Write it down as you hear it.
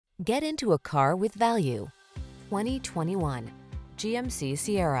Get into a car with value. 2021 GMC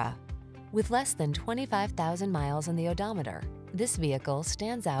Sierra. With less than 25,000 miles on the odometer, this vehicle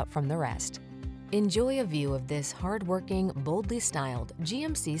stands out from the rest. Enjoy a view of this hard-working, boldly styled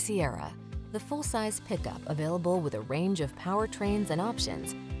GMC Sierra, the full-size pickup available with a range of powertrains and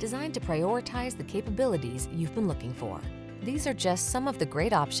options designed to prioritize the capabilities you've been looking for. These are just some of the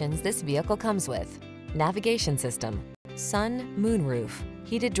great options this vehicle comes with: navigation system, sun, moonroof,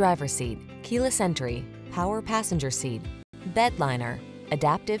 heated driver's seat, keyless entry, power passenger seat, bed liner,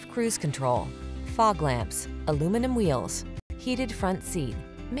 adaptive cruise control, fog lamps, aluminum wheels, heated front seat.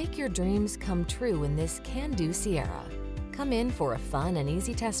 Make your dreams come true in this can-do Sierra. Come in for a fun and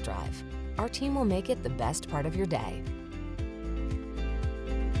easy test drive. Our team will make it the best part of your day.